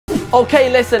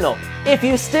Okay, listen up. If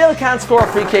you still can't score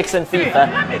free kicks in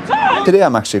FIFA, today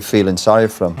I'm actually feeling sorry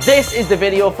for him. this is the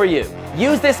video for you.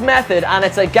 Use this method and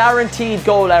it's a guaranteed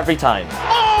goal every time.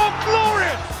 Oh,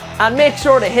 glorious! And make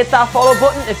sure to hit that follow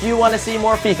button if you want to see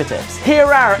more FIFA tips. Here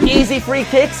are easy free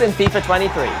kicks in FIFA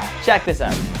 23. Check this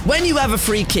out. When you have a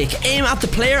free kick, aim at the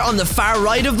player on the far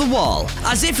right of the wall,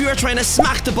 as if you are trying to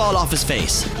smack the ball off his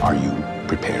face. Are you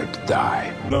prepared to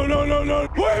die? No.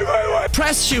 Wait.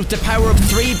 Press shoot to power up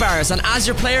 3 bars, and as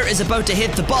your player is about to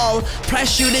hit the ball,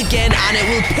 press shoot again and it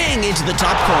will ping into the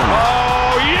top corner.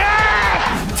 Oh,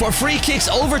 yeah! For free kicks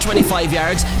over 25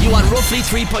 yards, you want roughly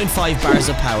 3.5 bars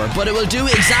of power, but it will do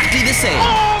exactly the same.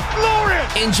 Oh,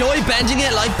 glorious! Enjoy bending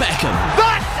it like Beckham.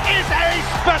 That is a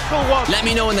special one! Let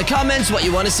me know in the comments what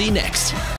you want to see next.